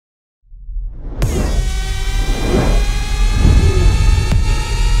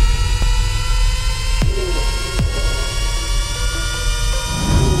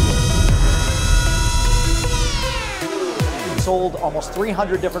sold almost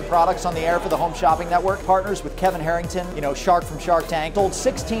 300 different products on the air for the Home Shopping Network. Partners with Kevin Harrington, Shark from Shark Tank. Sold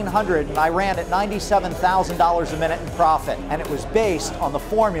 1,600 and I ran at $97,000 a minute in profit. And it was based on the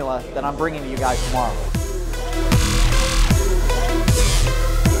formula that I'm bringing to you guys tomorrow.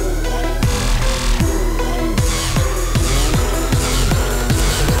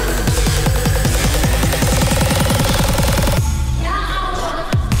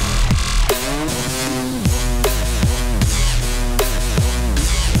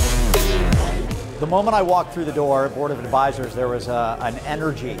 The moment I walked through the door, Board of Advisors, there was an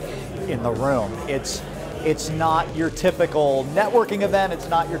energy in the room. It's not your typical networking event, it's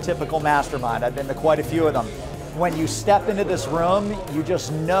not your typical mastermind. I've been to quite a few of them. When you step into this room, you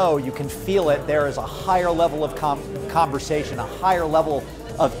just know, you can feel it. There is a higher level of conversation, a higher level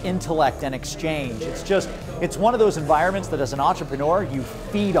of intellect and exchange. It's one of those environments that as an entrepreneur, you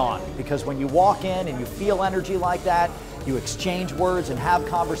feed on, because when you walk in and you feel energy like that, you exchange words and have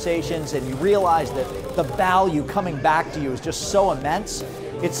conversations, and you realize that the value coming back to you is just so immense.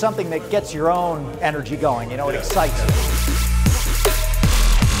 It's something that gets your own energy going, it excites you.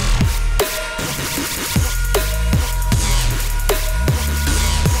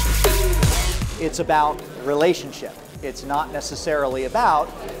 It's about relationship. It's not necessarily about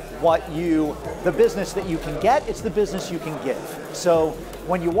the business that you can get, it's the business you can give. So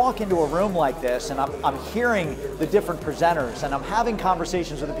when you walk into a room like this and I'm hearing the different presenters and I'm having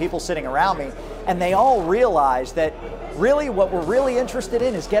conversations with the people sitting around me, and they all realize that really what we're really interested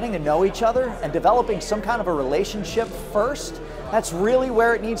in is getting to know each other and developing some kind of a relationship first. That's really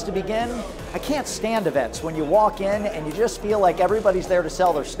where it needs to begin. I can't stand events when you walk in and you just feel like everybody's there to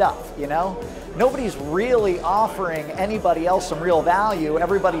sell their stuff, Nobody's really offering anybody else some real value.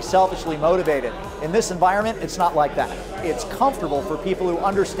 Everybody's selfishly motivated. In this environment, it's not like that. It's comfortable for people who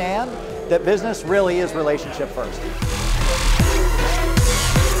understand that business really is relationship first.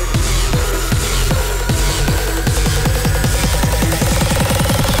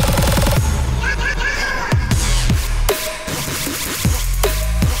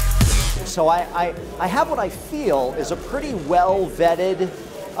 So I have what I feel is a pretty well-vetted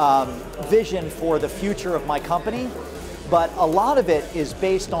vision for the future of my company, but a lot of it is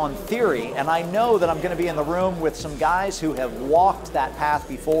based on theory, and I know that I'm going to be in the room with some guys who have walked that path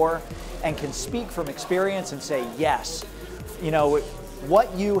before and can speak from experience and say, yes,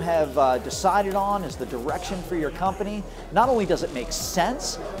 what you have decided on is the direction for your company. Not only does it make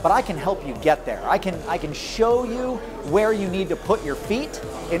sense, but I can help you get there. I can show you where you need to put your feet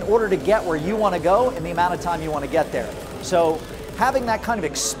in order to get where you want to go in the amount of time you want to get there. So having that kind of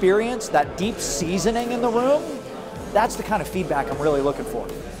experience, that deep seasoning in the room, that's the kind of feedback I'm really looking for.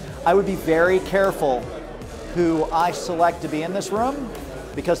 I would be very careful who I select to be in this room,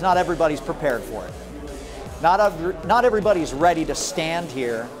 because not everybody's prepared for it. Not everybody's ready to stand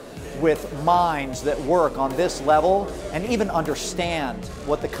here with minds that work on this level and even understand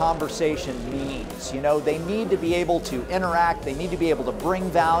what the conversation means. They need to be able to interact, they need to be able to bring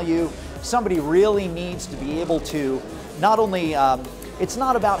value. Somebody really needs to be able to not only, it's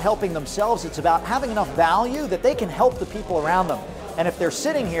not about helping themselves, it's about having enough value that they can help the people around them. And if they're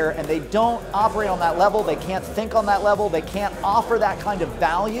sitting here and they don't operate on that level, they can't think on that level, they can't offer that kind of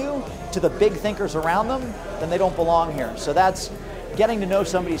value to the big thinkers around them, then they don't belong here. So that's getting to know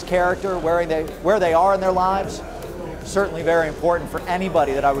somebody's character, where they are in their lives, certainly very important for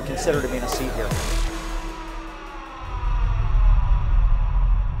anybody that I would consider to be in a seat here.